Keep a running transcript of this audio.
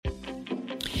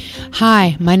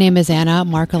Hi, my name is Anna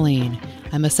Marcoline.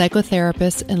 I'm a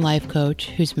psychotherapist and life coach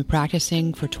who's been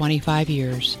practicing for 25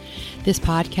 years. This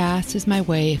podcast is my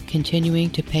way of continuing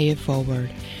to pay it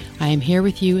forward. I am here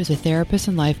with you as a therapist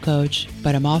and life coach,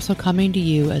 but I'm also coming to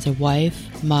you as a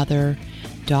wife, mother,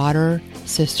 daughter,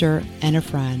 sister, and a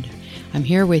friend. I'm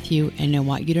here with you, and I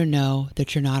want you to know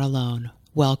that you're not alone.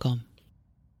 Welcome.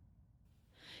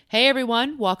 Hey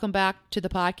everyone, welcome back to the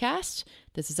podcast.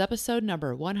 This is episode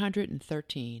number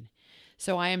 113.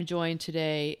 So I am joined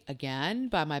today again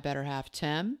by my better half,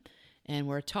 Tim, and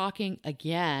we're talking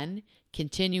again,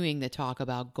 continuing the talk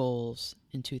about goals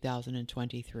in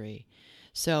 2023.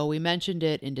 So we mentioned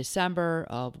it in December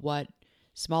of what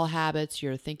small habits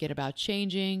you're thinking about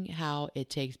changing, how it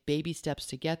takes baby steps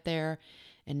to get there.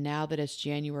 And now that it's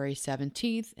January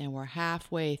 17th and we're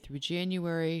halfway through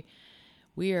January,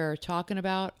 we are talking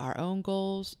about our own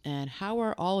goals and how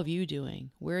are all of you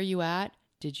doing? Where are you at?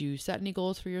 Did you set any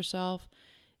goals for yourself?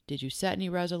 Did you set any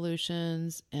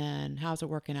resolutions? And how's it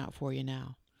working out for you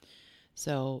now?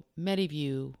 So many of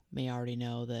you may already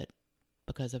know that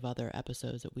because of other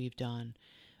episodes that we've done,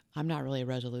 I'm not really a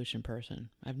resolution person.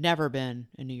 I've never been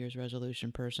a New Year's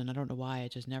resolution person. I don't know why.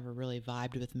 It just never really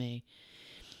vibed with me.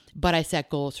 But I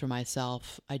set goals for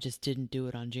myself. I just didn't do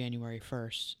it on January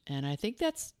 1st. And I think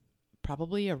that's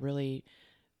probably a really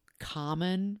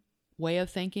common way of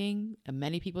thinking. And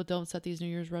many people don't set these New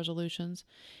Year's resolutions.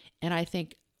 And I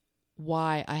think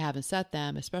why I haven't set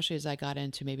them, especially as I got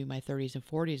into maybe my 30s and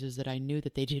 40s, is that I knew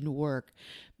that they didn't work,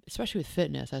 especially with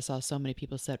fitness. I saw so many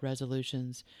people set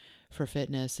resolutions for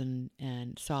fitness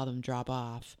and saw them drop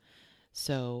off.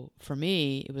 So for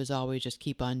me, it was always just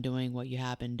keep on doing what you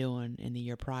have been doing in the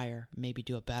year prior, maybe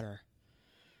do it better.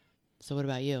 So what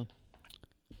about you?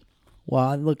 Well,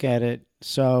 I look at it,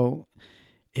 so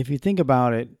if you think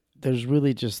about it, there's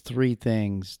really just three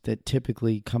things that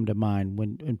typically come to mind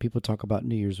when people talk about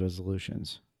New Year's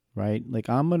resolutions, right? Like,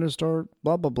 I'm going to start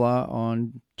blah, blah, blah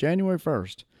on January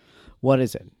 1st. What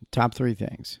is it? Top three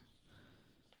things.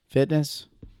 Fitness,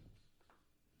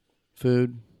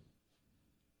 food,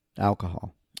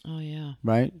 alcohol. Oh, yeah.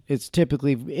 Right? It's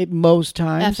typically, most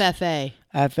times. FFA.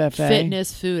 FFA.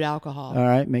 Fitness, food, alcohol. All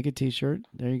right, make a t-shirt.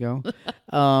 There you go.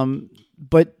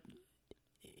 But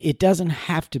it doesn't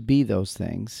have to be those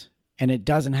things, and it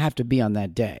doesn't have to be on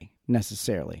that day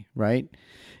necessarily, right?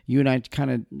 You and I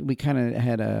we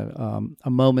had a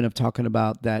moment of talking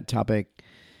about that topic,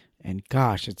 and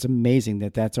gosh, it's amazing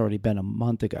that that's already been a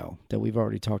month ago that we've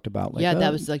already talked about. Like,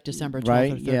 that was like December 12th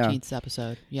right? or 13th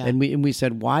episode. Yeah, and we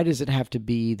said, why does it have to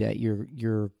be that your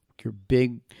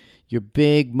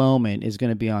big moment is going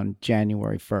to be on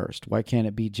January 1st? Why can't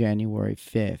it be January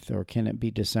 5th, or can it be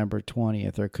December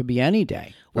 20th, or it could be any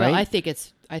day, right? Well,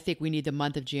 I think we need the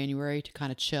month of January to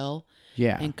kind of chill,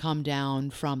 and come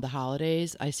down from the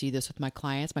holidays. I see this with my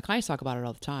clients. My clients talk about it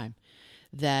all the time,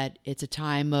 that it's a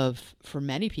time of, for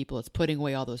many people, it's putting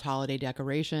away all those holiday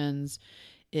decorations.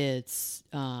 It's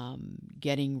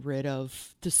getting rid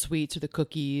of the sweets or the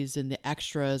cookies and the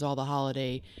extras, all the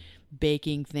holiday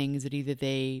baking things that either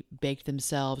they baked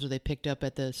themselves or they picked up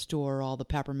at the store, all the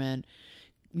peppermint,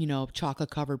 chocolate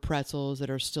covered pretzels that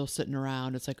are still sitting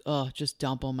around. It's like, oh, just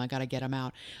dump them. I got to get them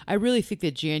out. I really think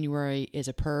that January is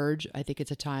a purge. I think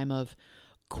it's a time of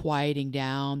quieting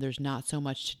down. There's not so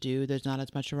much to do. There's not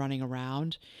as much running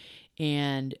around.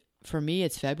 And for me,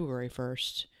 it's February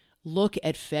 1st. Look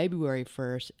at February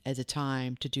 1st as a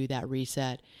time to do that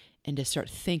reset and to start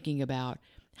thinking about,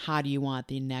 how do you want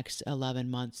the next 11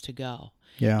 months to go?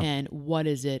 Yeah. And what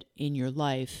is it in your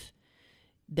life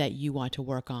that you want to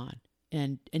work on?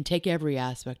 And take every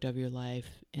aspect of your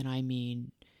life. And I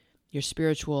mean your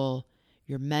spiritual,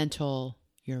 your mental,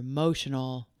 your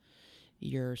emotional,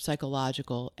 your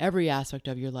psychological, every aspect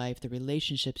of your life, the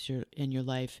relationships in your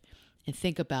life, and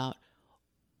think about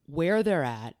where they're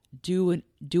at. Do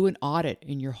an audit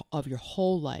of your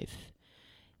whole life.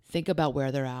 Think about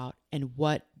where they're at and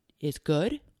what is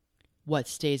good, what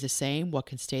stays the same, what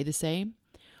can stay the same,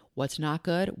 what's not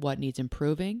good, what needs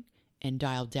improving, and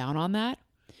dial down on that.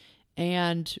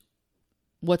 And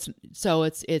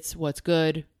it's what's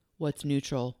good, what's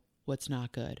neutral, what's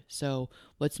not good. So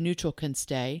what's neutral can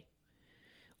stay.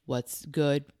 What's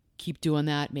good, keep doing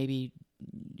that. Maybe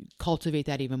cultivate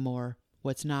that even more.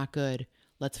 What's not good,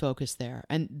 let's focus there.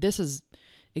 And this is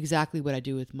exactly what I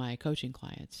do with my coaching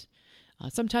clients.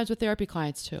 Sometimes with therapy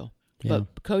clients too. Yeah.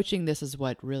 But coaching, this is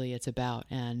what really it's about.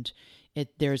 And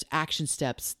there's action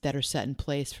steps that are set in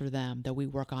place for them that we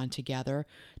work on together,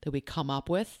 that we come up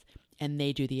with, and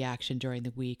they do the action during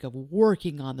the week of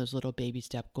working on those little baby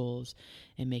step goals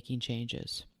and making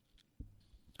changes.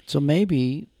 So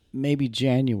maybe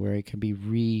January can be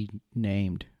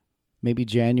renamed maybe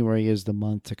January is the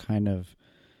month to kind of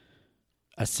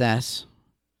assess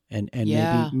and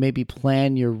maybe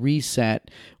plan your reset,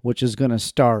 which is going to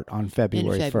start on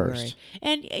February 1st.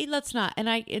 And let's not, and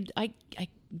I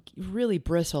really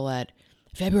bristle at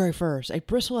February 1st. I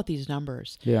bristle at these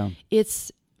numbers. Yeah.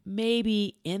 It's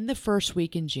maybe in the first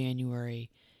week in January,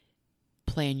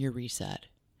 plan your reset.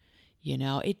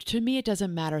 To me, it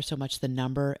doesn't matter so much the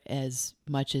number as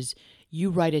much as you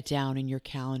write it down in your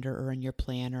calendar or in your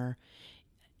planner,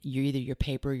 either your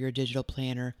paper or your digital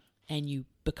planner, and you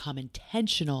become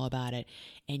intentional about it,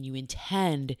 and you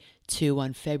intend to,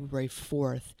 on February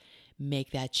 4th,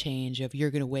 make that change of you're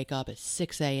going to wake up at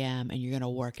 6 a.m. and you're going to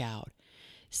work out.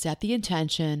 Set the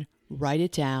intention, write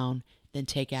it down, then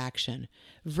take action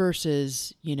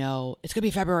versus, it's going to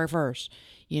be February 1st,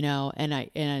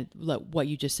 and what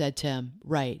you just said, Tim,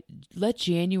 right. Let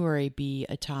January be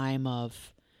a time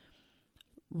of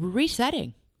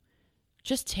resetting.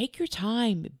 Just take your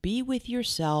time, be with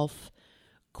yourself,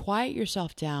 quiet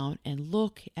yourself down, and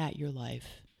look at your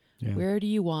life. Yeah. Where do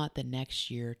you want the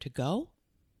next year to go?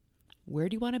 Where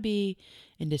do you want to be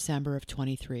in December of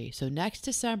 23? So next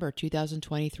December,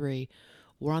 2023,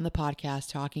 we're on the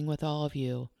podcast talking with all of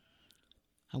you.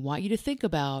 I want you to think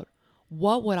about,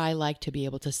 what would I like to be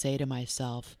able to say to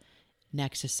myself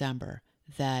next December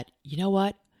that, you know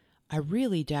what? I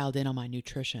really dialed in on my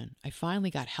nutrition. I finally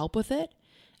got help with it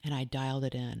and I dialed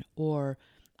it in. Or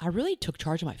I really took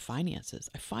charge of my finances.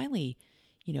 I finally,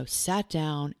 sat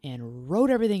down and wrote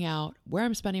everything out, where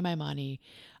I'm spending my money.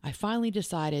 I finally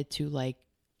decided to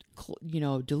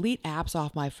delete apps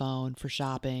off my phone for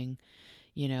shopping,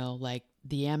 like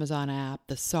the Amazon app,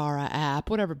 the Sara app,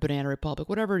 whatever, Banana Republic,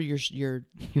 whatever your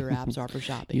apps are for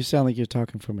shopping. You sound like you're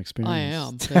talking from experience. I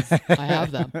am, because I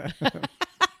have them.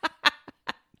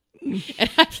 And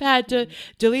I've had to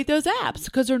delete those apps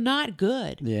because they're not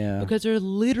good. Yeah. Because they're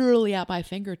literally at my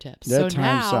fingertips. That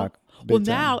time suck.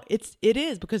 Now it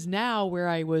is because now where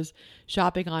I was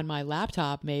shopping on my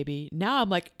laptop, maybe now I'm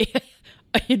like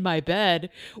in my bed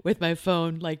with my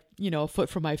phone, a foot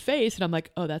from my face. And I'm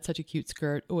like, oh, that's such a cute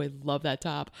skirt. Oh, I love that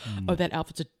top. Oh, that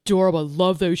outfit's adorable. I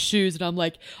love those shoes. And I'm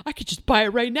like, I could just buy it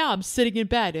right now. I'm sitting in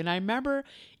bed. And I remember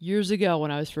years ago when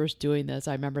I was first doing this,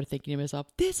 I remember thinking to myself,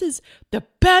 this is the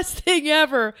best thing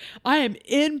ever. I am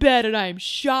in bed and I am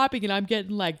shopping and I'm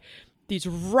getting these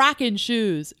rockin'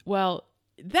 shoes. Well,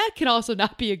 that can also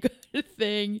not be a good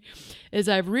thing, as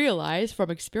I've realized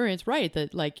from experience, right?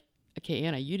 That okay,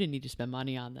 Anna, you didn't need to spend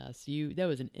money on this. That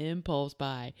was an impulse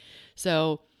buy.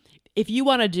 So if you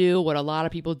want to do what a lot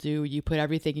of people do, you put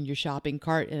everything in your shopping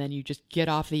cart and then you just get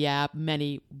off the app.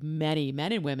 Many, many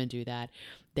men and women do that.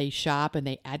 They shop and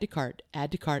they add to cart,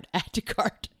 add to cart, add to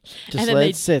cart. Just let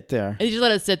it sit there. They just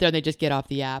let it sit there and they just get off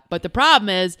the app. But the problem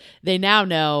is they now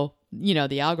know,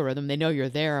 the algorithm, they know you're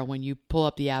there. And when you pull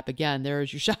up the app again,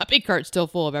 there's your shopping cart still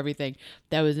full of everything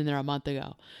that was in there a month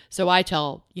ago. So I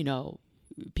tell,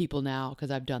 people now, because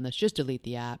I've done this, just delete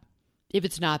the app. If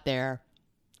it's not there,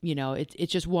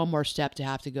 it's just one more step to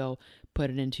have to go put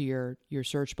it into your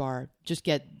search bar. Just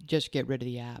get rid of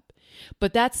the app.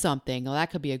 But that's something. Well,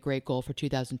 that could be a great goal for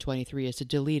 2023 is to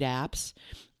delete apps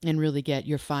and really get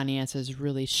your finances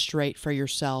really straight for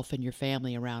yourself and your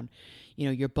family around,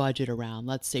 your budget around,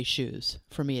 let's say shoes.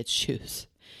 For me, it's shoes,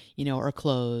 or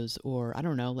clothes, or I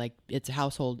don't know, it's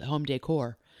household home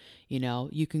decor.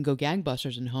 You can go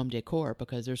gangbusters in home decor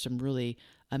because there's some really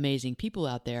amazing people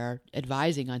out there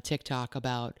advising on TikTok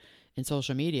about, in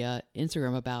social media,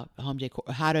 Instagram, about home decor,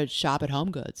 how to shop at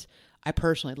Home Goods. I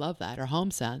personally love that, or Home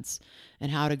Sense,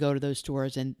 and how to go to those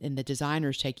stores and the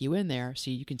designers take you in there so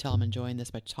you can tell I'm enjoying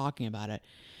this by talking about it.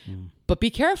 But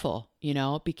be careful,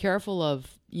 be careful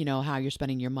of, how you're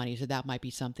spending your money. So that might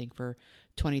be something for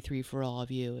 23 for all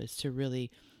of you, is to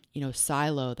really,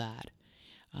 silo that.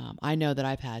 I know that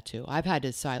I've had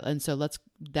to silo. And so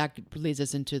that leads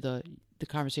us into the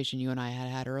conversation you and I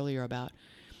had earlier about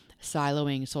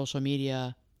siloing social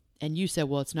media. And you said,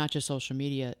 well, it's not just social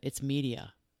media, it's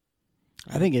media.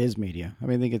 I think it is media. I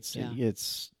think it's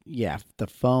the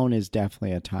phone is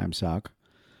definitely a time suck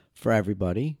for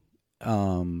everybody.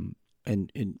 And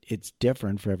it's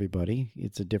different for everybody.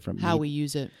 It's a different how we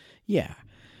use it. Yeah.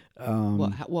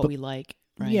 What we like.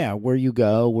 Right. Yeah, where you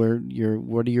go,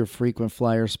 what are your frequent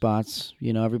flyer spots?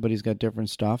 Everybody's got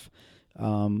different stuff.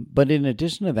 But in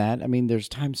addition to that, there's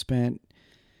time spent,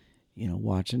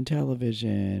 watching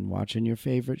television, watching your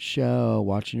favorite show,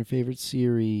 watching your favorite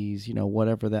series,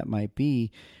 whatever that might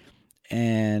be.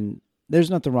 And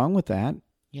there's nothing wrong with that.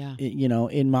 Yeah.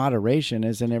 In moderation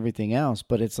as in everything else.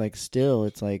 But it's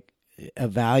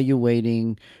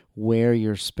evaluating where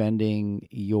you're spending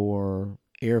your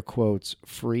air quotes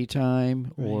free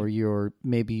time, or your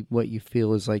maybe what you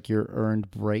feel is like your earned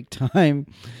break time.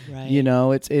 Right. You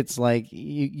know, it's like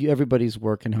everybody's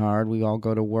working hard. We all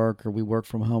go to work or we work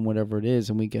from home, whatever it is,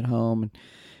 and we get home and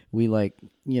we like,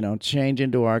 change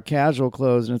into our casual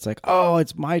clothes, and it's like, oh,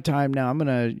 it's my time now. I'm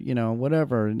going to,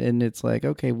 whatever. And it's like,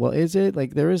 okay, well, is it?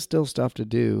 Like, there is still stuff to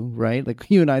do, right? Like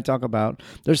you and I talk about,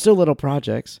 there's still little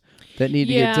projects that need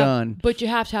to get done. But you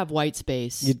have to have white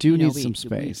space. You do need some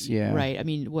space, yeah. Right. I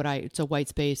mean, so white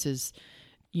space is,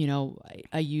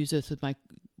 I use this with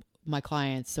my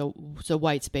clients. So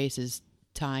white space is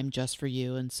time just for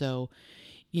you. And so,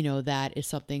 that is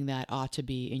something that ought to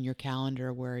be in your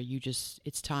calendar where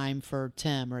it's time for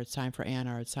Tim, or it's time for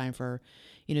Anna, or it's time for,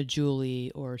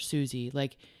 Julie or Susie.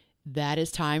 Like, that is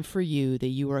time for you, that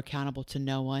you are accountable to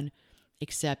no one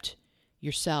except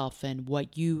yourself, and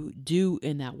what you do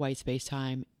in that white space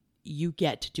time, you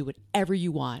get to do whatever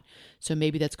you want. So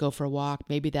maybe that's go for a walk.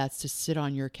 Maybe that's to sit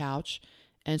on your couch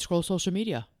and scroll social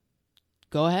media.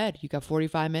 Go ahead. You got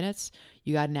 45 minutes.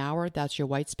 You got an hour. That's your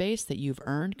white space that you've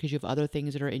earned because you have other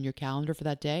things that are in your calendar for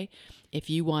that day. If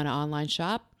you want to online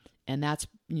shop and that's,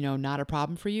 not a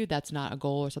problem for you, that's not a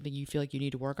goal or something you feel like you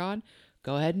need to work on,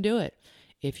 go ahead and do it.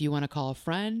 If you want to call a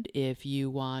friend, if you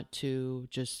want to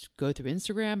just go through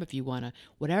Instagram, if you want to,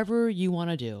 whatever you want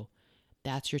to do,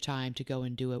 that's your time to go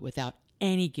and do it without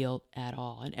any guilt at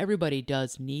all. And everybody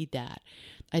does need that.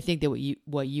 I think that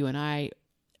what you and I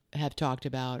have talked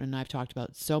about, and I've talked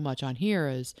about so much on here,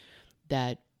 is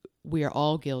that we are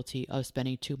all guilty of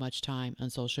spending too much time on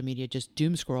social media, just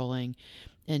doom scrolling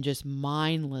and just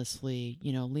mindlessly,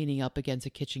 leaning up against a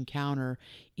kitchen counter,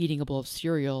 eating a bowl of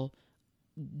cereal,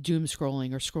 doom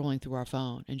scrolling or scrolling through our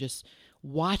phone, and just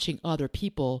watching other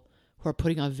people who are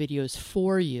putting on videos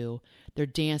for you, their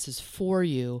dances for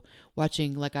you,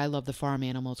 watching, like I love the farm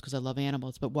animals because I love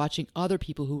animals, but watching other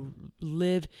people who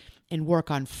live and work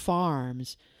on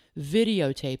farms,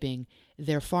 videotaping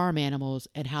their farm animals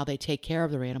and how they take care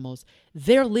of their animals.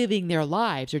 They're living their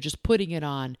lives. They're just putting it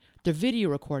on, they're video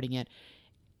recording it.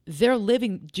 They're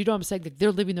living, do you know what I'm saying? Like,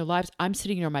 they're living their lives. I'm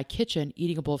sitting here in my kitchen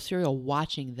eating a bowl of cereal,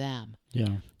 watching them.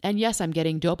 Yeah. And yes, I'm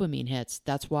getting dopamine hits.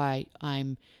 That's why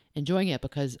I'm enjoying it,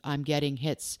 because I'm getting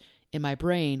hits in my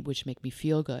brain, which make me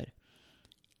feel good.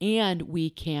 And we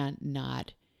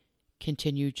cannot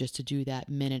continue just to do that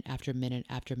minute after minute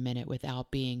after minute without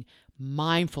being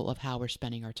mindful of how we're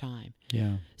spending our time.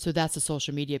 Yeah. So that's the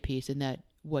social media piece. And that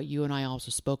what you and I also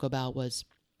spoke about was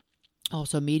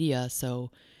also media.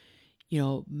 So,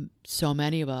 so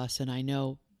many of us, and I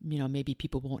know, maybe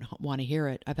people won't want to hear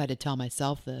it. I've had to tell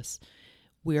myself this.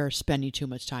 We are spending too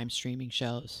much time streaming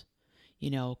shows.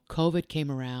 COVID came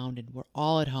around and we're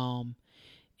all at home,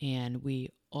 and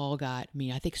we all got,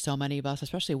 I think so many of us,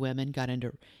 especially women, got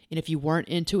into, and if you weren't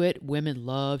into it, women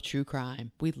love true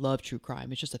crime. We love true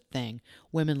crime. It's just a thing.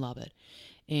 Women love it.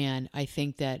 And I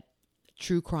think that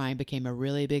true crime became a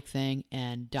really big thing,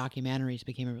 and documentaries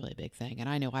became a really big thing. And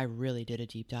I know I really did a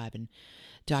deep dive in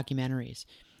documentaries.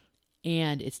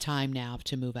 And it's time now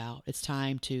to move out. It's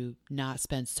time to not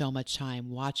spend so much time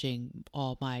watching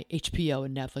all my HBO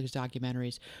and Netflix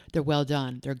documentaries. They're well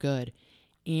done. They're good.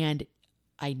 And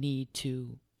I need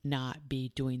to not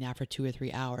be doing that for 2 or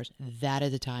 3 hours. That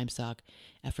is a time suck.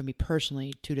 And for me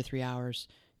personally, 2 to 3 hours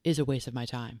is a waste of my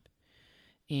time.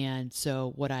 And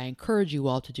so what I encourage you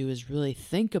all to do is really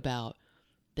think about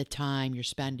the time you're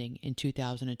spending in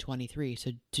 2023.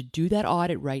 So to do that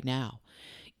audit right now,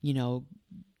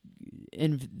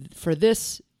 and for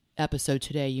this episode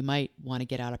today, you might want to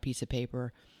get out a piece of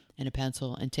paper and a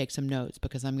pencil and take some notes,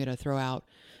 because I'm going to throw out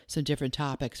some different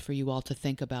topics for you all to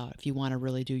think about if you want to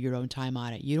really do your own time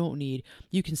audit.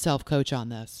 You can self-coach on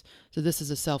this. So this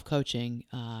is a self-coaching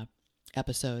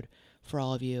episode for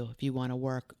all of you if you want to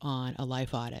work on a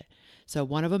life audit. So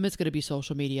one of them is going to be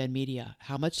social media and media.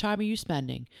 How much time are you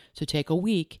spending? So take a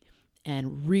week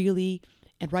and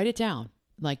write it down.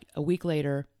 Like a week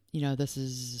later,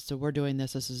 we're doing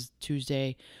this. This is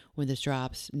Tuesday when this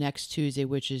drops. Next Tuesday,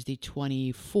 which is the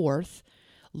 24th,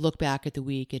 look back at the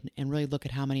week and really look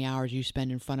at how many hours you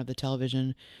spend in front of the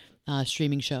television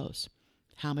streaming shows.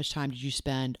 How much time did you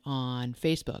spend on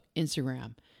Facebook,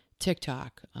 Instagram,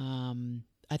 TikTok?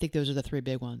 I think those are the 3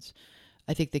 big ones.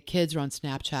 I think the kids are on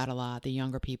Snapchat a lot, the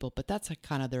younger people, but that's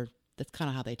kind of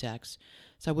how they text.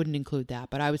 So I wouldn't include that,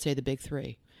 but I would say the big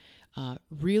 3.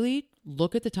 Really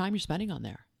look at the time you're spending on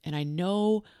there. And I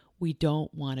know we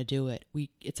don't want to do it.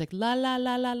 It's like la la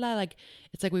la la la. Like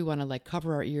it's like we want to like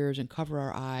cover our ears and cover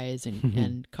our eyes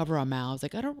and cover our mouths.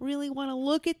 Like I don't really want to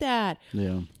look at that.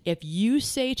 Yeah. If you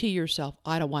say to yourself,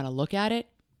 I don't want to look at it,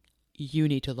 you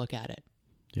need to look at it.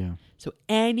 Yeah. So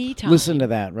anytime. Listen to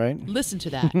that, right? Listen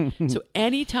to that. So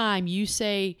anytime you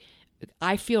say,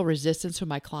 I feel resistance from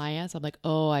my clients, I'm like,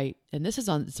 and this is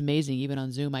it's amazing. Even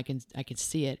on Zoom, I can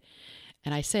see it.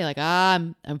 And I say like,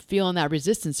 I'm feeling that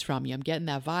resistance from you. I'm getting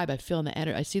that vibe. I'm feeling the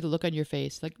energy. I see the look on your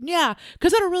face. Like, yeah,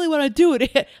 because I don't really want to do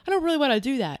it. I don't really want to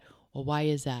do that. Well, why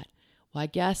is that? Well, I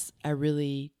guess I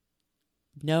really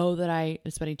know that I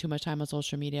am spending too much time on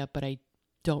social media, but I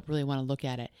don't really want to look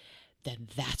at it. Then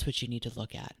that's what you need to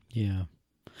look at. Yeah.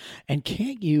 And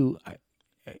can't you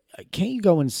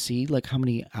go and see like how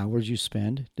many hours you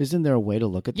spend? Isn't there a way to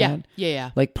look at that? Yeah.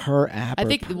 Like per app? I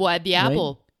think the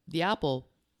Apple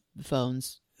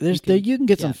phones. You can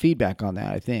get some feedback on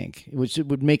that, I think, which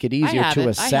would make it easier to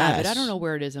assess. I have it. I don't know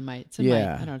where it is in my. It's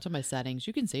in my settings.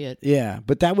 You can see it. Yeah,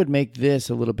 but that would make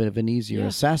this a little bit of an easier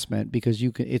assessment because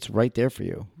it's right there for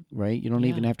you, right? You don't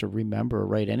even have to remember or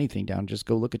write anything down. Just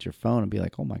go look at your phone and be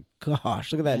like, oh my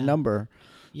gosh, look at that number.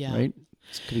 Yeah, right.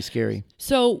 It could be scary.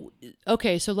 So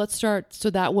okay, so let's start. So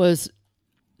that was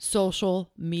social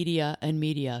media and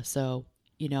media. So.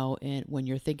 And when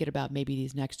you're thinking about maybe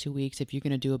these next 2 weeks, if you're going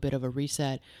to do a bit of a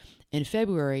reset in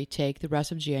February, take the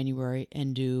rest of January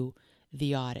and do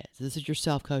the audit. So this is your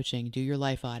self-coaching, do your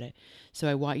life audit. So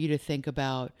I want you to think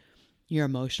about your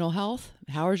emotional health.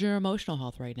 How is your emotional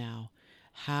health right now?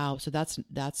 So that's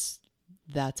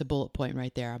a bullet point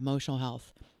right there, emotional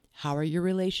health. How are your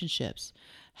relationships?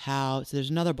 So there's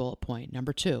another bullet point,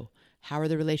 number 2. How are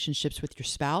the relationships with your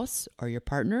spouse or your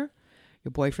partner,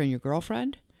 your boyfriend, your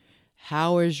girlfriend?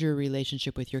 How is your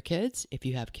relationship with your kids, if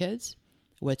you have kids?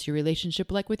 What's your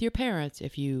relationship like with your parents,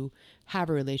 if you have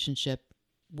a relationship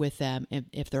with them,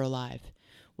 if they're alive?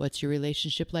 What's your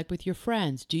relationship like with your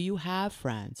friends? Do you have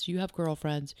friends? Do you have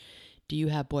girlfriends? Do you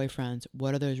have boyfriends?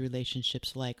 What are those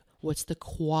relationships like? What's the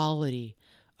quality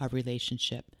of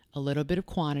relationship? A little bit of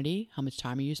quantity. How much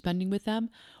time are you spending with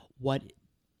them?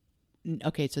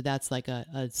 Okay, so that's like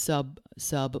a sub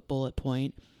bullet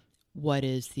point. What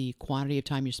is the quantity of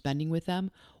time you're spending with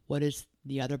them? What is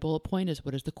the other bullet point is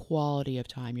what is the quality of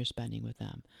time you're spending with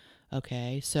them?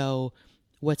 Okay, so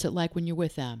what's it like when you're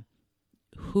with them?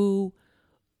 Who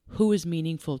is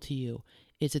meaningful to you?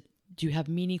 Do you have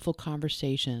meaningful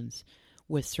conversations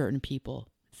with certain people?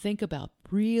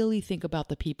 Really think about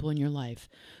the people in your life.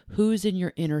 Who's in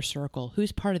your inner circle?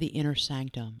 Who's part of the inner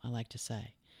sanctum, I like to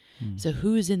say. So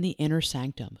who's in the inner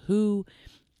sanctum? Who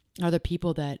are the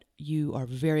people that you are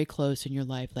very close in your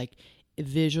life, like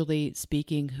visually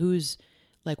speaking, who's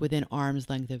like within arm's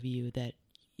length of you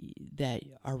that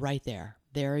are right there?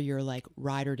 They're your like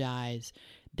ride or dies.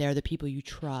 They're the people you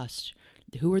trust.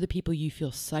 Who are the people you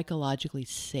feel psychologically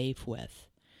safe with?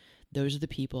 Those are the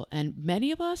people. And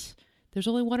many of us, there's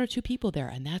only 1 or 2 people there,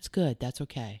 and that's good. That's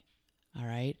okay. All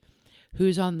right.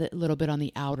 Who's on the little bit on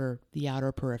the outer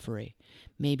periphery?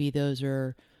 Maybe those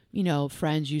are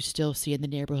friends you still see in the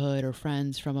neighborhood, or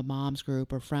friends from a mom's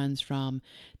group, or friends from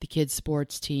the kids'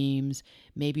 sports teams.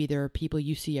 Maybe there are people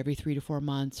you see every 3 to 4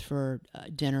 months for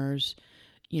dinners,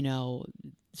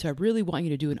 So I really want you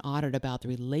to do an audit about the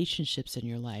relationships in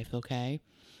your life, okay?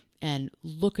 And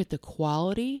look at the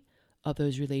quality of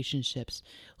those relationships.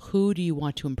 Who do you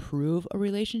want to improve a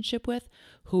relationship with?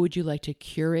 Who would you like to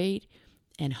curate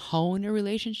and hone a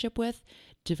relationship with?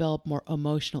 Develop more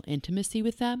emotional intimacy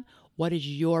with them? What is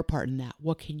your part in that?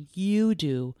 What can you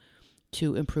do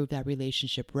to improve that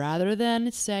relationship? Rather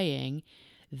than saying,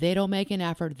 they don't make an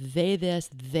effort, they this,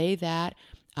 they that.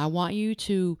 I want you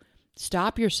to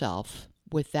stop yourself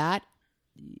with that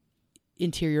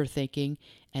interior thinking,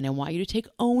 and I want you to take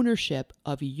ownership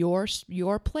of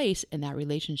your place in that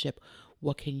relationship.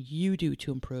 What can you do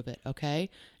to improve it, okay?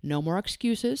 No more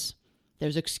excuses.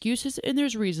 There's excuses and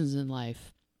there's reasons in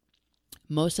life.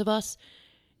 Most of us,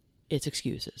 it's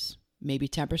excuses. Maybe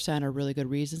 10% are really good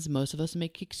reasons. Most of us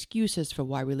make excuses for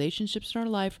why relationships in our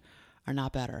life are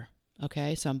not better.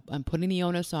 Okay, so I'm putting the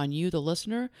onus on you, the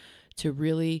listener, to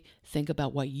really think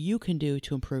about what you can do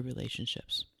to improve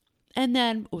relationships. And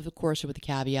then, of course, with the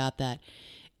caveat that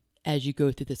as you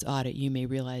go through this audit, you may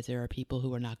realize there are people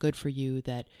who are not good for you,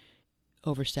 that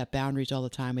overstep boundaries all the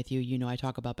time with you. I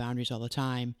talk about boundaries all the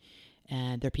time.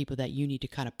 And they're people that you need to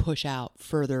kind of push out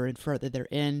further and further. They're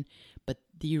in, but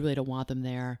you really don't want them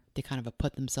there. They kind of have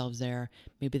put themselves there.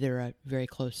 Maybe they're a very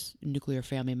close nuclear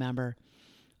family member,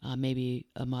 maybe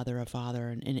a mother, a father,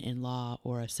 an in-law,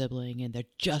 or a sibling, and they're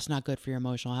just not good for your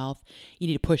emotional health. You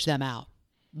need to push them out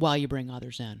while you bring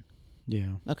others in.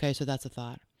 Yeah. Okay, so that's a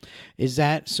thought. Is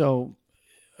that so?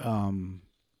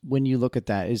 When you look at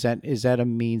that, is that a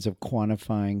means of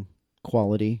quantifying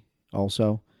quality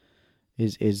also?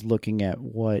 Is looking at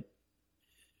what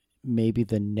maybe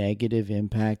the negative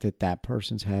impact that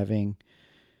person's having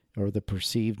or the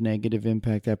perceived negative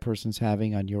impact that person's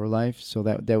having on your life. So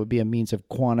that would be a means of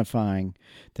quantifying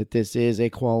that this is a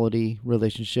quality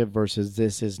relationship versus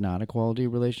this is not a quality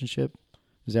relationship.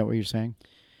 Is that what you're saying?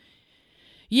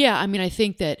 Yeah, I mean, I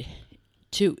think that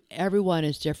everyone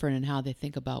is different in how they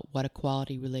think about what a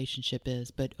quality relationship is,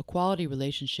 but a quality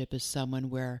relationship is someone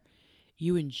where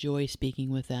you enjoy speaking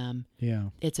with them. Yeah.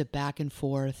 It's a back and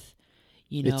forth,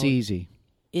 you know. It's easy.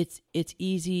 It's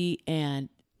easy, and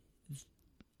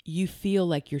you feel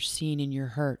like you're seen and you're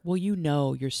heard. Well, you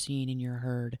know you're seen and you're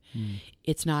heard.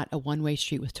 It's not a one-way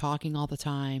street with talking all the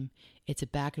time. It's a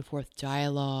back and forth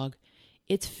dialogue.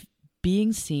 It's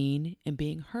being seen and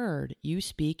being heard. You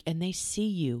speak and they see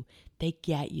you. They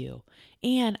get you.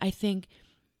 And I think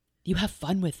you have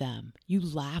fun with them. You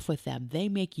laugh with them. They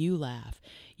make you laugh.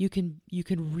 You can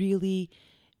really,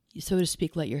 so to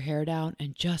speak, let your hair down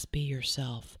and just be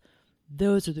yourself.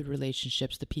 Those are the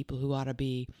relationships, the people who ought to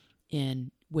be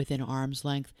within arm's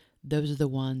length. Those are the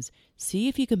ones. See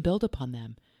if you can build upon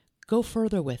them. Go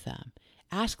further with them.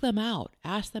 Ask them out.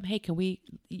 Ask them, hey, can we,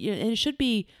 and it should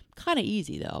be kind of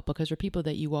easy though, because they're people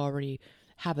that you already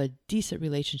have a decent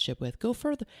relationship with. Go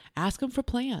further. Ask them for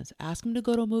plans. Ask them to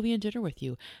go to a movie and dinner with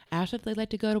you. Ask if they'd like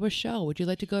to go to a show. Would you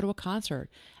like to go to a concert?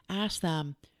 Ask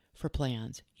them for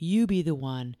plans. You be the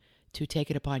one to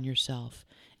take it upon yourself.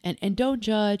 And don't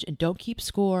judge and don't keep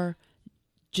score.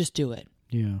 Just do it.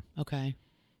 Yeah. Okay.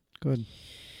 Good.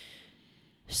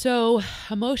 So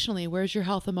emotionally, where's your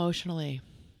health emotionally?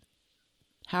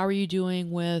 How are you doing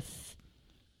with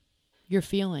your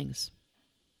feelings?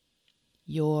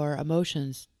 Your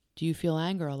emotions? Do you feel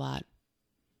anger a lot?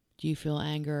 Do you feel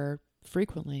anger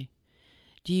frequently?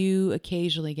 Do you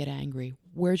occasionally get angry?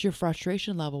 Where's your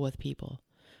frustration level with people?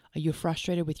 Are you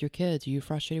frustrated with your kids? Are you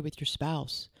frustrated with your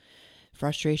spouse?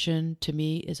 Frustration to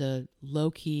me is a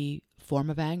low-key form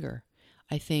of anger.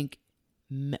 I think,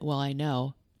 well, I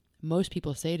know most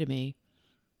people say to me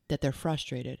that they're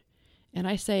frustrated. And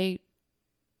I say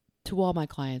to all my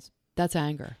clients, that's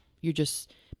anger. You're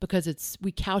just, because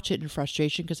we couch it in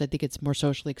frustration because I think it's more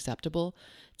socially acceptable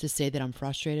to say that I'm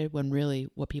frustrated when really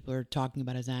what people are talking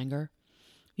about is anger.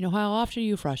 You know, how often are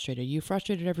you frustrated? Are you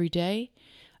frustrated every day?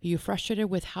 Are you frustrated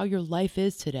with how your life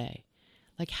is today?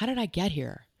 Like, how did I get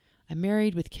here? I'm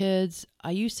married with kids.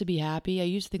 I used to be happy. I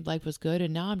used to think life was good.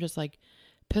 And now I'm just like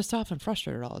pissed off and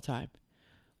frustrated all the time.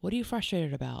 What are you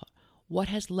frustrated about? What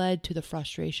has led to the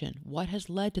frustration? What has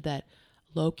led to that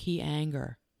low-key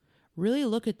anger? Really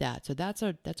look at that. So that's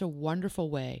a wonderful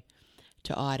way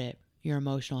to audit your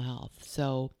emotional health.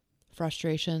 So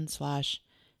frustration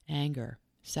 / anger,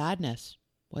 sadness.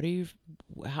 What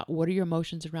are your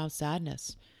emotions around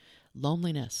sadness?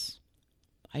 Loneliness,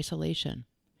 isolation.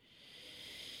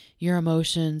 Your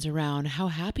emotions around how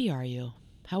happy are you?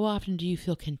 How often do you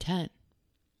feel content?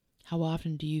 How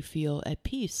often do you feel at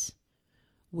peace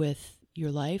with your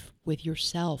life, with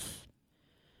yourself?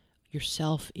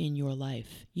 Yourself in your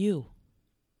life. You.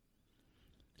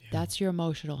 Yeah. That's your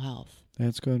emotional health.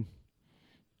 That's good.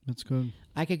 That's good.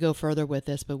 I could go further with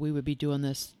this, but we would be doing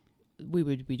this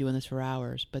for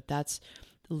hours. But that's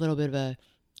a little bit of a,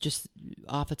 just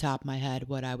off the top of my head,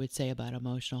 what I would say about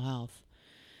emotional health.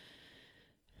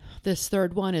 This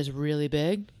third one is really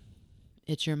big.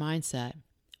 It's your mindset.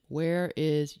 Where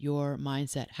is your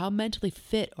mindset? How mentally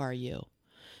fit are you?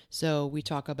 So we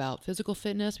talk about physical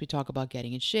fitness. We talk about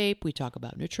getting in shape. We talk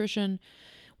about nutrition.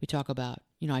 We talk about,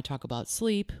 I talk about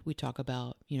sleep. We talk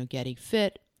about, getting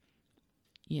fit,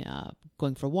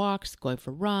 going for walks, going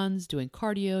for runs, doing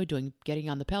cardio, getting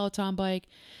on the Peloton bike.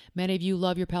 Many of you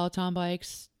love your Peloton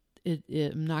bikes.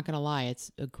 I'm not going to lie. It's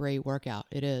a great workout.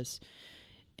 It is.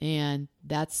 And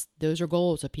those are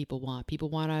goals that people want. People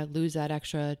want to lose that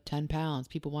extra 10 pounds.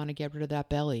 People want to get rid of that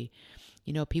belly.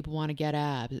 People want to get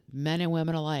abs, men and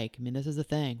women alike. I mean, this is the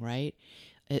thing, right?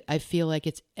 I feel like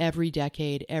it's every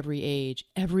decade, every age,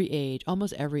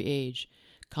 almost every age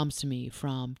comes to me,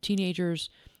 from teenagers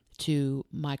to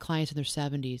my clients in their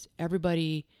 70s.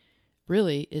 Everybody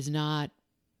really is not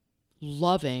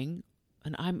loving,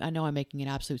 and I know I'm making an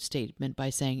absolute statement by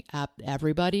saying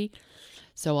everybody,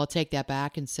 so I'll take that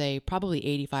back and say probably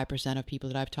 85% of people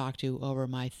that I've talked to over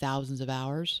my thousands of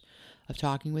hours of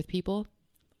talking with people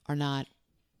are not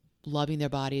loving their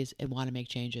bodies and want to make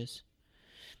changes.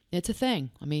 It's a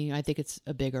thing. I mean, I think it's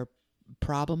a bigger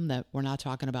problem that we're not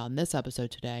talking about in this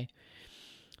episode today.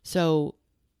 So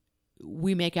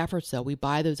we make efforts though. We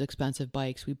buy those expensive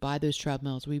bikes. We buy those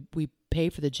treadmills. We pay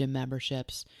for the gym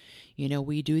memberships.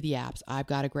 We do the apps. I've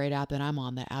got a great app that I'm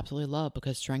on that I absolutely love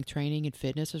because strength training and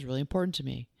fitness is really important to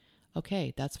me.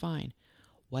 Okay, that's fine.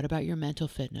 What about your mental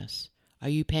fitness? Are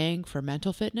you paying for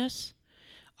mental fitness?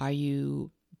 Are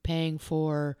you paying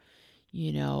for,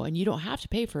 and you don't have to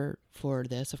pay for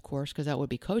this, of course, because that would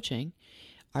be coaching.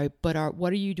 What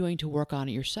are you doing to work on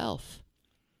it yourself?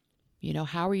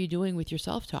 How are you doing with your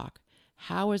self-talk?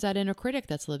 How is that inner critic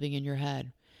that's living in your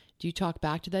head? Do you talk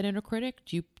back to that inner critic?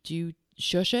 Do you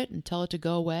shush it and tell it to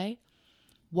go away?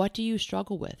 What do you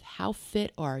struggle with? How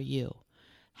fit are you?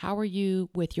 How are you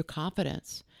with your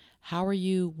confidence? How are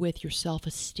you with your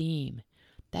self-esteem?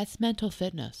 That's mental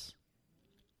fitness.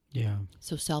 Yeah.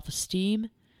 So self-esteem,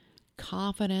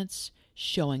 confidence,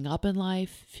 showing up in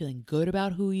life, feeling good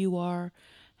about who you are.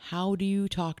 How do you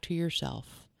talk to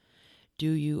yourself?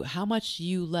 How much do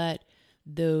you let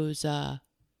those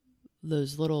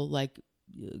little like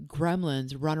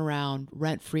gremlins run around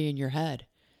rent free in your head,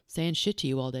 saying shit to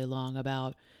you all day long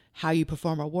about how you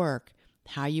perform at work,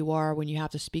 how you are when you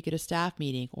have to speak at a staff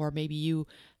meeting, or maybe you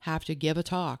have to give a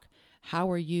talk.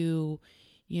 How are you,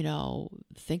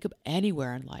 think of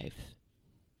anywhere in life,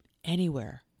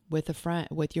 anywhere with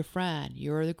your friend,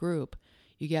 you're the group,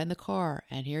 you get in the car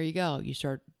and here you go. You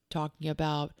start talking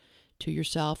to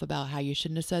yourself about how you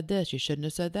shouldn't have said this. You shouldn't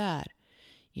have said that.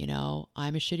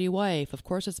 I'm a shitty wife. Of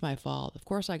course it's my fault. Of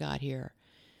course I got here.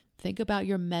 Think about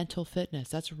your mental fitness.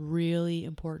 That's really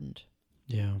important.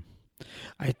 Yeah.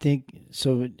 I think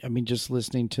so. I mean, just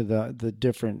listening to the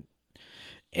different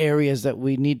areas that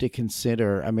we need to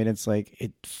consider. I mean, it's like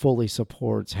it fully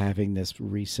supports having this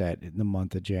reset in the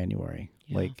month of January.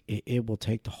 Yeah. Like it will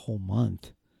take the whole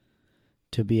month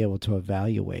to be able to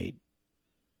evaluate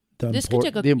this could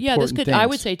take things. I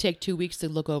would say take 2 weeks to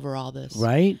look over all this.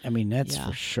 Right? I mean, that's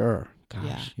for sure.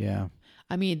 Gosh, yeah.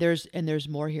 I mean, there's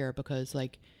more here because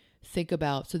think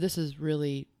about, so this is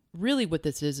really what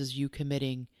this is you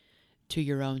committing to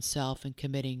your own self and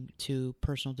committing to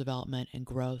personal development and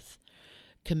growth,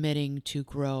 committing to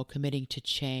grow, committing to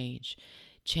change.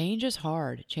 Change is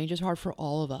hard. Change is hard for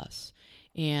all of us.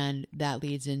 And that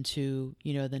leads into,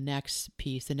 the next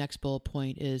piece, the next bullet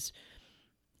point is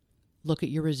look at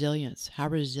your resilience. How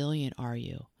resilient are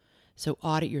you? So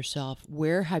audit yourself.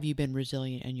 Where have you been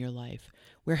resilient in your life?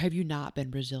 Where have you not been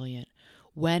resilient?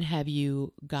 When have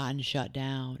you gotten shut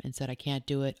down and said, I can't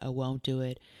do it, I won't do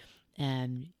it,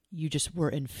 and you just were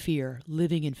in fear,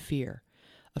 living in fear,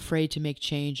 afraid to make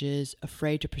changes,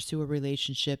 afraid to pursue a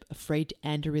relationship, afraid to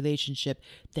end a relationship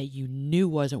that you knew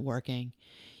wasn't working.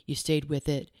 You stayed with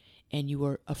it and you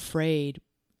were afraid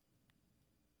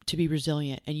to be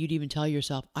resilient, and you'd even tell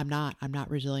yourself, I'm not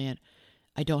resilient.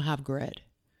 I don't have grit.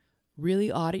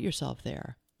 Really audit yourself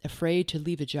there. Afraid to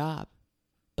leave a job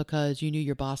because you knew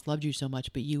your boss loved you so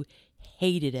much, but you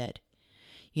hated it.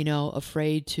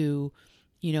 Afraid to,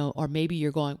 or maybe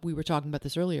we were talking about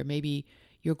this earlier, maybe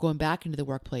you're going back into the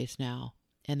workplace now,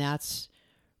 and that's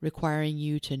requiring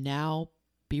you to now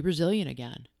be resilient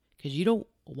again because you don't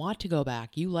want to go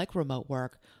back. You like remote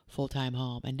work, full-time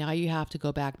home, and now you have to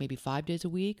go back maybe 5 days a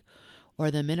week, or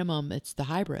the minimum it's the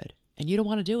hybrid, and you don't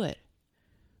want to do it.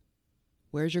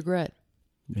 Where's your grit?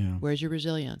 Yeah. Where's your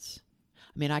resilience?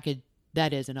 I mean,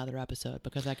 that is another episode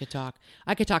because I could talk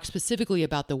specifically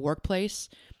about the workplace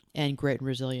and grit and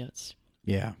resilience.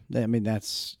 Yeah. I mean,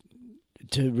 that's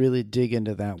to really dig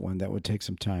into that one, that would take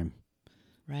some time.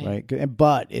 Right.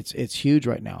 But it's huge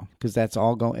right now because that's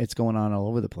it's going on all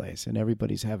over the place, and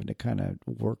everybody's having to kind of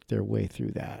work their way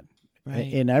through that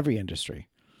in every industry.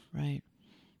 Right.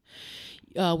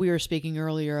 We were speaking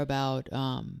earlier about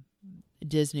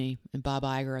Disney and Bob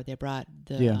Iger. They brought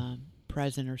the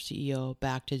president or CEO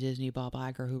back to Disney, Bob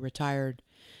Iger, who retired.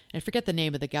 And I forget the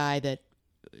name of the guy that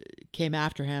came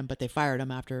after him, but they fired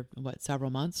him after, several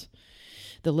months.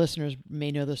 The listeners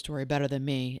may know the story better than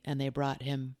me, and they brought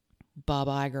Bob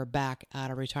Iger back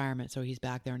out of retirement, so he's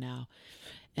back there now.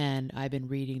 And I've been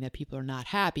reading that people are not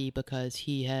happy because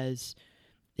he is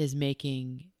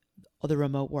making the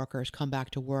remote workers come back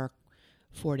to work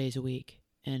 4 days a week,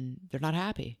 and they're not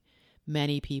happy.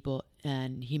 Many people,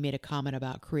 and he made a comment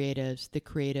about even the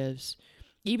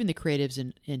creatives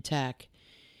in tech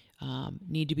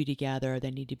need to be together.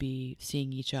 They need to be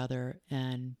seeing each other.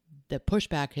 And the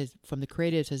pushback from the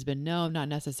creatives has been, no, not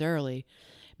necessarily.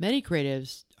 Many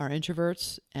creatives are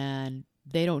introverts and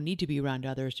they don't need to be around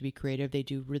others to be creative. They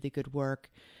do really good work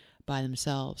by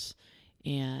themselves.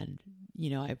 And,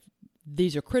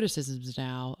 these are criticisms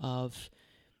now of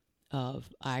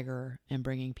Iger and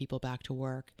bringing people back to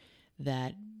work,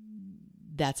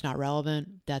 that's not relevant.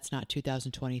 That's not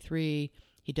 2023.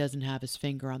 He doesn't have his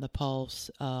finger on the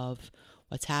pulse of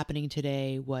what's happening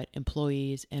today, what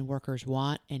employees and workers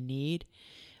want and need.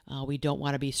 We don't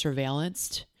want to be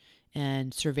surveillanced,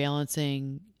 and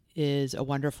surveillancing is a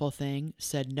wonderful thing,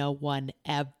 said no one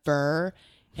ever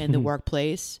in the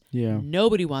workplace. Yeah.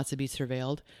 Nobody wants to be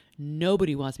surveilled.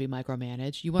 Nobody wants to be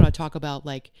micromanaged. You want to talk about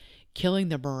like killing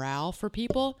the morale for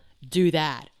people? Do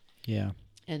that. Yeah.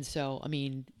 And so, I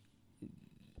mean,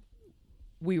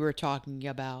 we were talking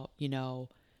about,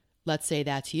 let's say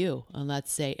that's you, and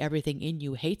let's say everything in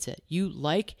you hates it. You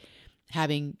like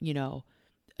having,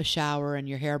 a shower and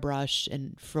your hair brushed,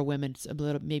 and for women,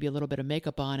 maybe a little bit of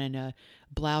makeup on and a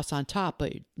blouse on top,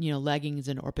 but, leggings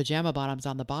or pajama bottoms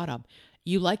on the bottom.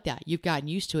 You like that. You've gotten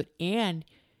used to it. And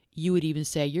you would even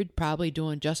say you're probably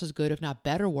doing just as good, if not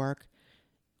better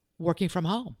working from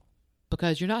home,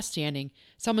 because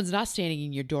someone's not standing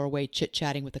in your doorway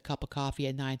chit-chatting with a cup of coffee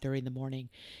at 9:30 in the morning.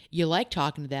 You like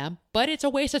talking to them, but it's a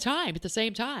waste of time at the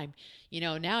same time.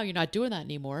 Now you're not doing that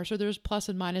anymore. So there's plus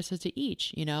and minuses to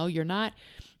each. You're not,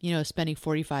 spending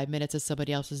 45 minutes at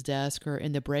somebody else's desk or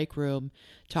in the break room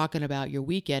talking about your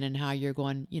weekend and how you're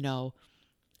going,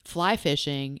 fly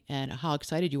fishing and how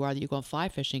excited you are that you're going fly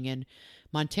fishing in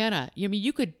Montana.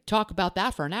 You could talk about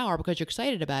that for an hour because you're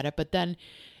excited about it, but then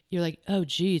you're like, oh,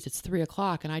 geez, it's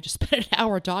 3:00 and I just spent an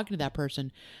hour talking to that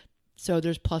person. So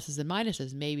there's pluses and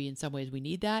minuses. Maybe in some ways we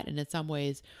need that. And in some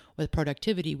ways with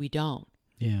productivity, we don't.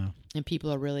 Yeah. And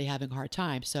people are really having a hard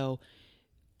time. So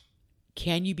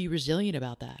can you be resilient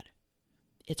about that?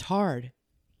 It's hard.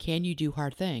 Can you do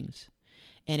hard things?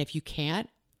 And if you can't,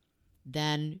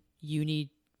 then you need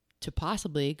to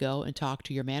possibly go and talk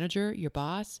to your manager, your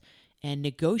boss, and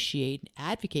negotiate and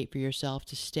advocate for yourself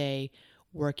to stay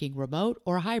working remote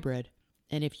or hybrid.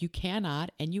 And if you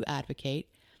cannot and you advocate,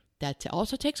 that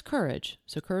also takes courage.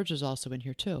 So courage is also in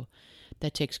here too.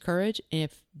 That takes courage. And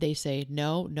if they say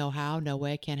no, no how, no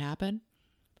way, it can't happen,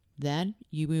 then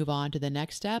you move on to the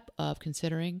next step of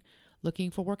considering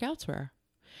looking for work elsewhere.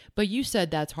 But you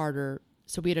said that's harder.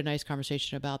 So we had a nice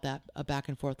conversation about that, a back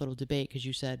and forth little debate, because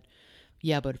you said,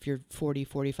 yeah, but if you're 40,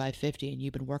 45, 50 and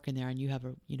you've been working there and you have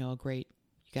you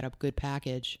got a good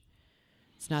package,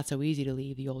 it's not so easy to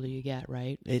leave the older you get,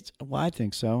 right? I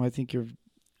think so. I think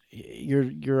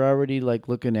you're already like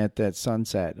looking at that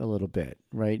sunset a little bit,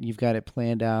 right? You've got it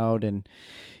planned out, and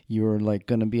you're like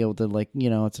going to be able to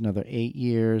it's another 8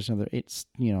 years, another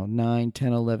 9,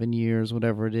 10, 11 years,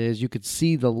 whatever it is. You could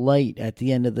see the light at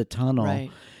the end of the tunnel.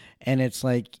 Right. And it's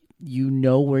like,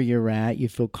 where you're at, you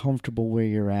feel comfortable where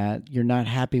you're at. You're not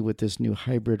happy with this new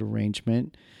hybrid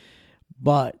arrangement,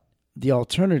 but the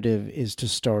alternative is to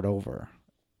start over.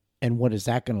 And what is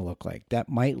that going to look like? That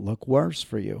might look worse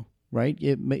for you, right?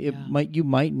 You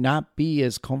might not be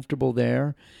as comfortable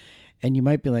there, and you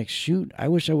might be like, shoot, I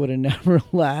wish I would have never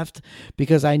left,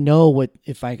 because I know what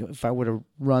if I would have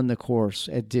run the course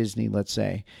at Disney, let's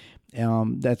say.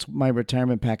 That's my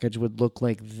retirement package would look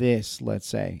like this, let's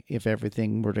say, if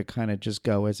everything were to kind of just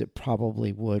go as it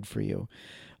probably would for you.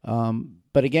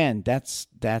 But again, that's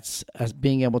us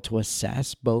being able to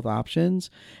assess both options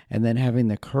and then having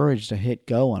the courage to hit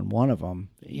go on one of them,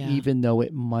 even though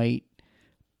it might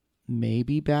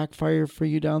maybe backfire for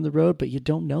you down the road, but you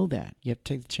don't know that. You have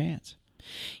to take the chance.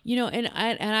 And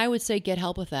I would say get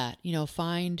help with that.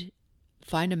 Find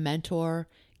a mentor,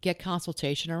 get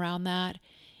consultation around that.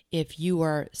 If you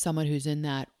are someone who's in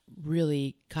that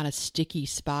really kind of sticky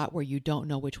spot where you don't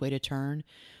know which way to turn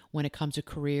when it comes to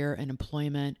career and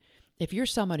employment, if you're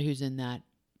someone who's in that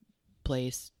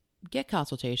place, get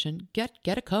consultation, get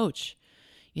a coach.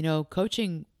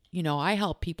 Coaching, I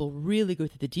help people really go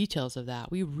through the details of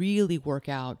that. We really work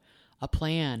out a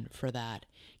plan for that.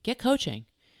 Get coaching.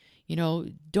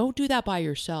 Don't do that by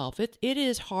yourself. It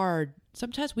is hard.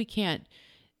 Sometimes we can't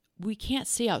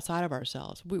see outside of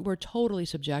ourselves. We're totally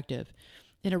subjective.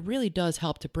 And it really does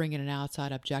help to bring in an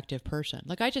outside objective person.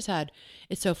 Like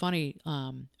it's so funny.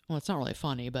 Well, it's not really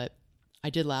funny, but I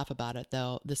did laugh about it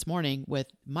though. This morning with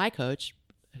my coach,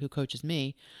 who coaches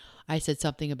me, I said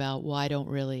something about,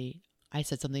 I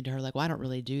said something to her like, well, I don't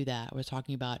really do that. I was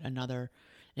talking about an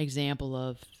example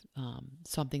of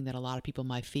something that a lot of people in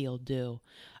my field do.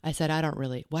 I said, I don't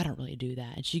really do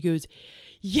that. And she goes,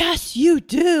 yes, you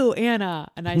do, Anna.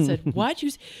 And I said, what?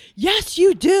 Yes,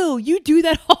 you do. You do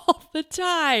that all the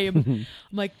time.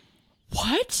 I'm like,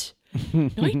 what? No,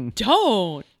 I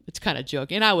don't. It's kind of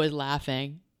joking. And I was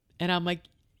laughing. And I'm like,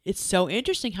 it's so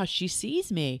interesting how she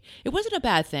sees me. It wasn't a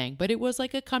bad thing, but it was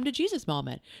like a come to Jesus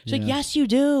moment. She's like, yes, you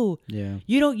do. Yeah.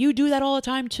 You do that all the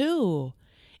time too.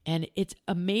 And it's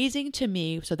amazing to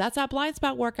me. So that's that blind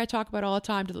spot work I talk about all the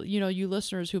time. To, you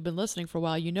listeners who've been listening for a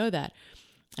while, you know that.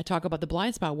 I talk about the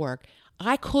blind spot work.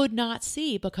 I could not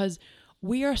see because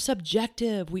we are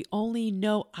subjective. We only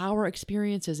know our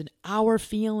experiences and our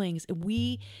feelings.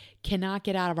 We cannot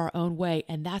get out of our own way,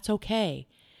 and that's okay.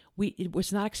 It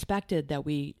was not expected that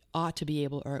we ought to be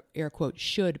able, or air quote,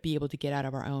 should be able to get out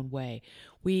of our own way.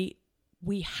 We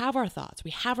we have our thoughts,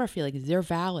 we have our feelings, they're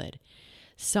valid.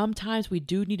 Sometimes we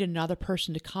do need another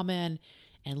person to come in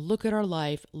and look at our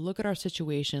life, look at our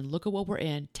situation, look at what we're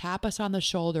in, tap us on the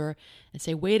shoulder and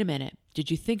say, wait a minute,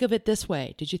 did you think of it this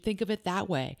way? Did you think of it that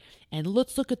way? And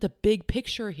let's look at the big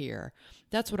picture here.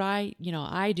 That's what I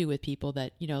do with people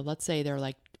that, let's say they're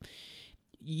like,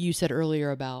 you said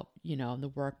earlier about, in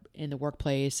the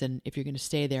workplace and if you're going to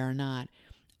stay there or not.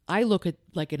 I look at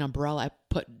like an umbrella.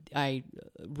 I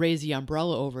raise the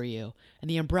umbrella over you, and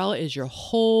the umbrella is your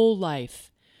whole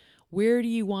life. Where do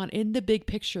you want in the big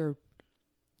picture?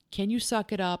 Can you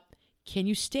suck it up? Can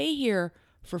you stay here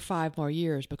for 5 more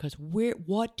years? Because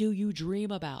what do you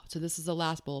dream about? So this is the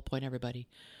last bullet point, everybody.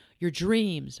 Your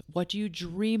dreams. What do you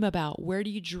dream about? Where do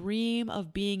you dream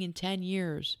of being in 10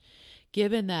 years?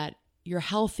 Given that you're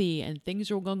healthy and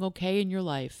things are going okay in your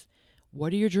life,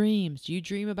 what are your dreams? Do you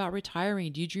dream about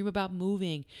retiring? Do you dream about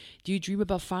moving? Do you dream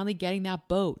about finally getting that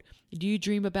boat? Do you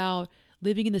dream about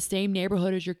living in the same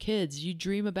neighborhood as your kids? Do you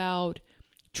dream about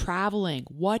traveling?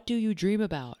 What do you dream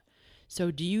about?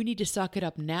 So do you need to suck it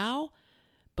up now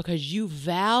because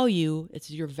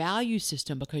it's your value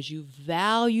system, because you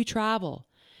value travel?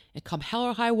 And come hell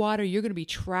or high water, you're going to be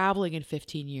traveling in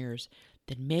 15 years.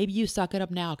 Then maybe you suck it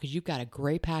up now because you've got a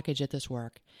great package at this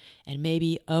work. And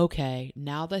maybe, okay,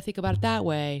 now that I think about it that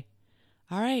way,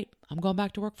 all right, I'm going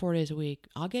back to work 4 days a week.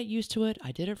 I'll get used to it.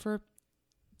 I did it for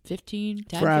 10,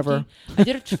 forever. 15. I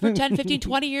did it for 10, 15,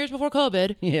 20 years before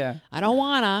COVID. Yeah. I don't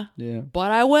want to,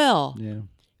 but I will. Yeah.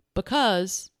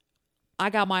 Because I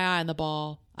got my eye on the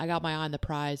ball. I got my eye on the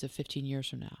prize of 15 years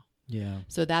from now. Yeah.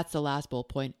 So that's the last bullet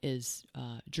point is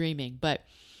dreaming. But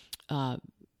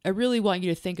I really want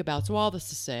you to think about, so all this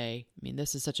to say, I mean,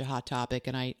 this is such a hot topic,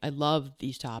 and I love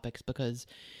these topics because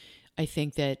I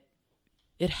think that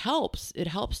it helps. It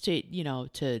helps to,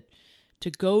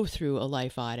 to go through a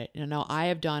life audit. And I know I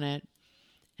have done it,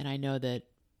 and I know that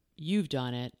you've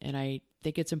done it, and I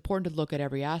think it's important to look at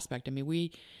every aspect. I mean,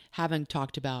 we haven't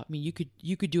talked about, you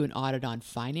could do an audit on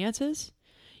finances.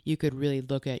 You could really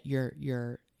look at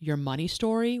your money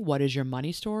story. What is your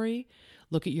money story?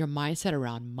 Look at your mindset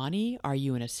around money. Are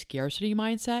you in a scarcity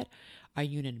mindset? Are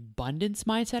you in an abundance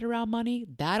mindset around money?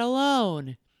 That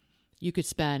alone, you could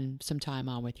spend some time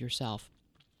on with yourself.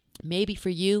 Maybe for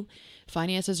you,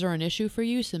 finances are an issue for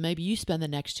you, so maybe you spend the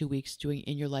next 2 weeks doing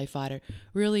in your life audit,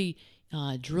 really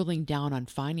drilling down on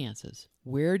finances.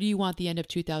 Where do you want the end of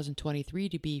 2023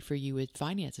 to be for you with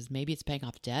finances? Maybe it's paying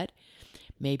off debt.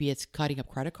 Maybe it's cutting up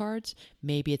credit cards.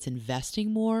 Maybe it's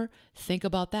investing more. Think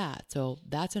about that. So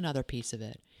that's another piece of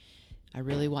it. I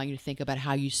really want you to think about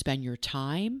how you spend your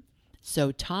time.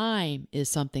 So time is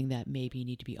something that maybe you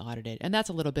need to be audited. And that's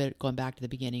a little bit going back to the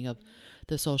beginning of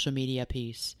the social media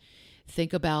piece.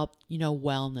 Think about,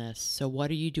 wellness. So what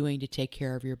are you doing to take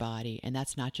care of your body? And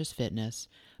that's not just fitness,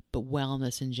 but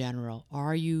wellness in general.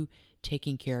 Are you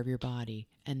taking care of your body?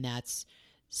 And that's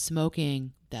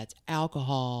smoking, that's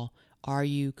alcohol. Are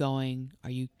you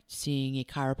seeing a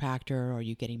chiropractor? Are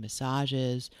you getting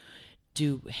massages?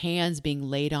 Do hands being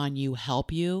laid on you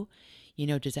help you?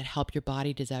 Does that help your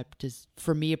body?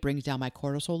 For me, it brings down my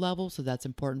cortisol level. So that's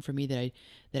important for me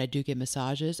that I do get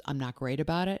massages. I'm not great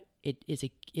about it.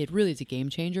 It really is a game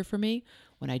changer for me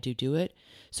when I do it.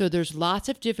 So there's lots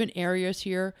of different areas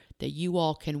here that you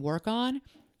all can work on.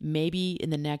 Maybe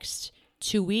in the next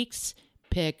 2 weeks,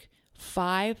 pick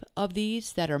 5 of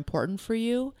these that are important for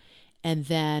you, and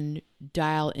then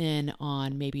dial in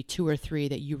on maybe 2 or 3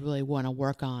 that you really want to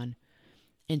work on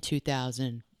in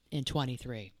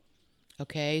 2023.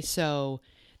 Okay, so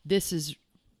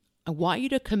I want you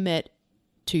to commit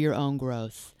to your own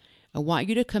growth. I want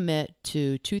you to commit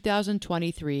to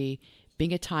 2023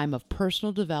 being a time of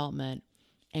personal development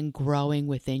and growing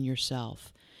within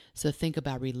yourself. So think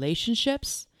about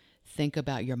relationships, think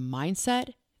about your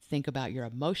mindset, think about your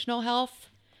emotional health,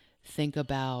 think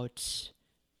about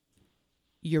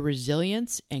your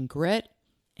resilience and grit,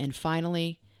 and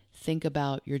finally, think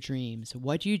about your dreams.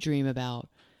 What do you dream about?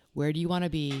 Where do you want to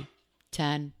be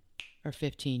 10 or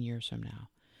 15 years from now?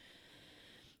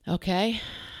 Okay,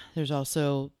 there's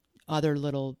also other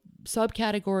little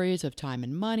subcategories of time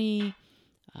and money,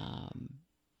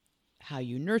 how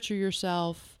you nurture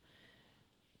yourself,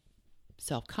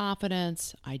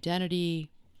 self-confidence,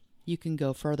 identity. You can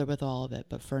go further with all of it,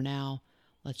 but for now,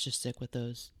 let's just stick with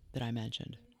those that I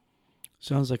mentioned.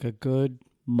 Sounds like a good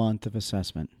month of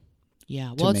assessment.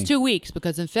 Yeah, well, it's 2 weeks,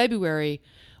 because in February,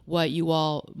 what you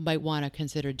all might want to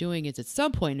consider doing is at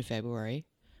some point in February,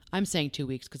 I'm saying 2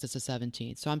 weeks because it's the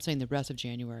 17th, so I'm saying the rest of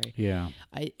January. Yeah.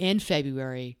 In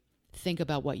February, think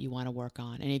about what you want to work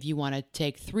on. And if you want to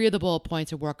take 3 of the bullet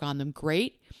points and work on them,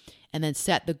 great. And then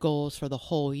set the goals for the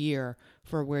whole year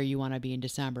for where you want to be in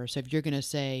December. So if you're going to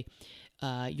say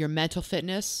your mental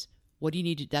fitness, what do you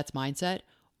need to, that's mindset,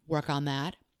 work on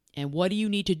that. And what do you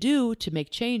need to do to make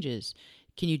changes?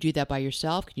 Can you do that by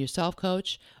yourself? Can you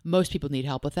self-coach? Most people need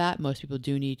help with that. Most people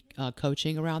do need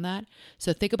coaching around that.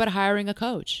 So think about hiring a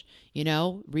coach.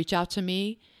 Reach out to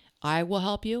me. I will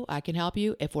help you. I can help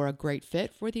you if we're a great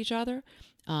fit with each other.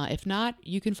 If not,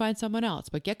 you can find someone else.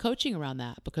 But get coaching around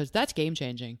that because that's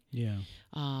game-changing. Yeah.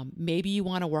 Maybe you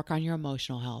want to work on your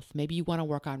emotional health. Maybe you want to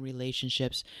work on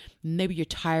relationships. Maybe you're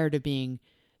tired of being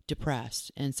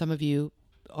depressed. And some of you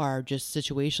are just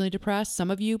situationally depressed. Some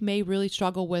of you may really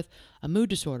struggle with a mood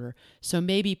disorder. So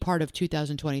maybe part of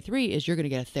 2023 is you're going to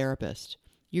get a therapist.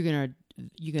 You're going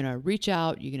to reach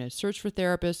out. You're going to search for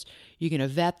therapists. You're going to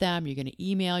vet them. You're going to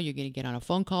email. You're going to get on a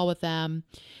phone call with them.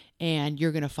 And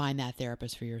you're going to find that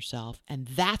therapist for yourself. And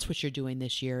that's what you're doing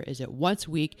this year is that once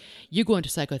a week, you go into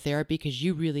psychotherapy because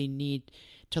you really need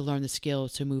to learn the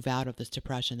skills to move out of this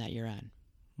depression that you're in.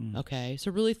 Okay?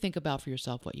 So really think about for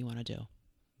yourself what you want to do.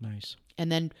 Nice. And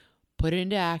then put it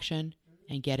into action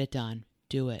and get it done.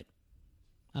 Do it.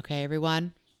 Okay,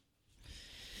 everyone?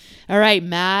 All right,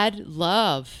 mad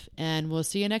love. And we'll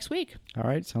see you next week. All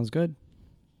right, sounds good.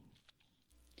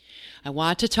 I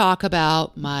want to talk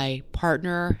about my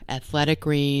partner, Athletic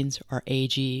Greens, or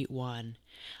AG1.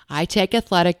 I take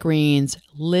Athletic Greens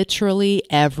literally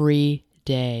every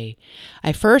day.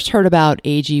 I first heard about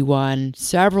AG1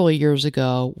 several years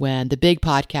ago when the big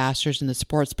podcasters in the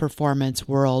sports performance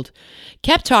world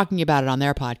kept talking about it on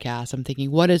their podcast. I'm thinking,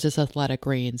 what is this Athletic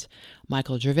Greens?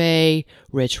 Michael Gervais,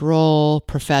 Rich Roll,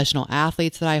 professional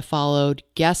athletes that I followed,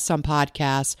 guests on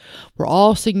podcasts, were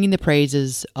all singing the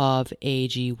praises of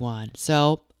AG1.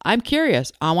 So I'm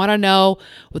curious. I want to know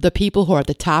what the people who are at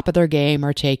the top of their game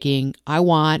are taking. I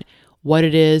want what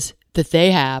it is that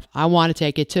they have. I want to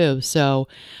take it too. So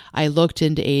I looked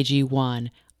into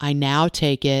AG1. I now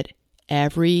take it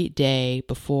every day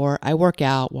before I work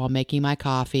out while making my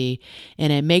coffee.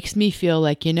 And it makes me feel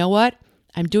like, you know what?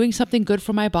 I'm doing something good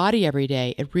for my body every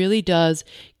day. It really does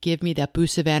give me that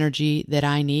boost of energy that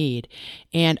I need.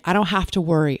 And I don't have to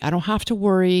worry. I don't have to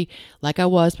worry like I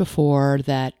was before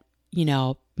that,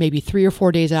 maybe 3 or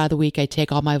 4 days out of the week, I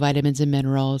take all my vitamins and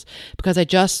minerals because I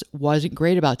just wasn't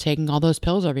great about taking all those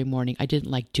pills every morning. I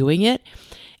didn't like doing it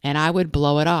and I would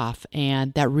blow it off.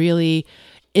 And that really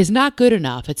is not good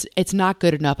enough. It's not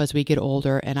good enough as we get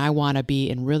older, and I want to be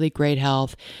in really great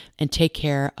health and take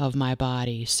care of my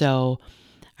body. So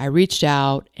I reached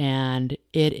out, and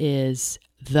it is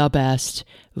the best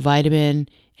vitamin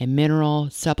and mineral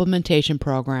supplementation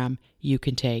program you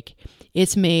can take.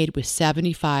 It's made with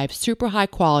 75 super high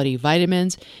quality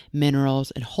vitamins,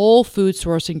 minerals, and whole food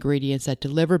source ingredients that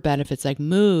deliver benefits like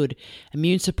mood,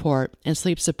 immune support, and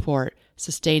sleep support,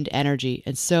 sustained energy,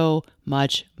 and so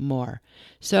much more.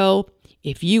 So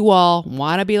if you all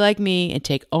want to be like me and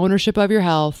take ownership of your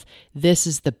health, this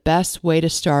is the best way to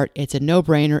start. It's a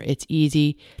no-brainer. It's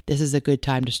easy. This is a good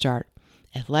time to start.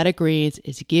 Athletic Greens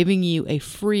is giving you a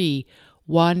free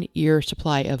 1-year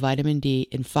supply of vitamin D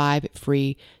and 5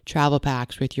 free travel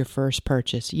packs with your first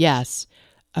purchase. Yes,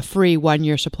 a free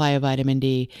 1-year supply of vitamin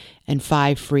D and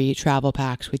 5 free travel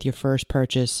packs with your first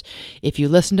purchase. If you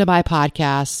listen to my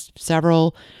podcast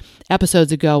several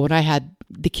episodes ago when I had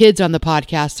the kids on the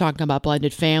podcast talking about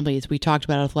blended families, we talked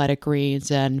about Athletic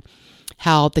Greens and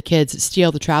how the kids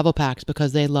steal the travel packs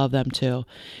because they love them too.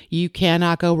 You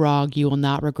cannot go wrong. You will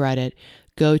not regret it.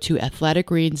 Go to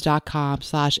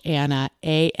athleticgreens.com/Anna,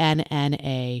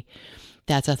 ANNA.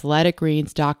 That's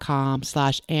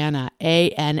athleticgreens.com/Anna,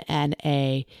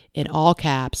 ANNA, in all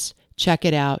caps. Check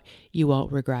it out. You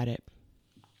won't regret it.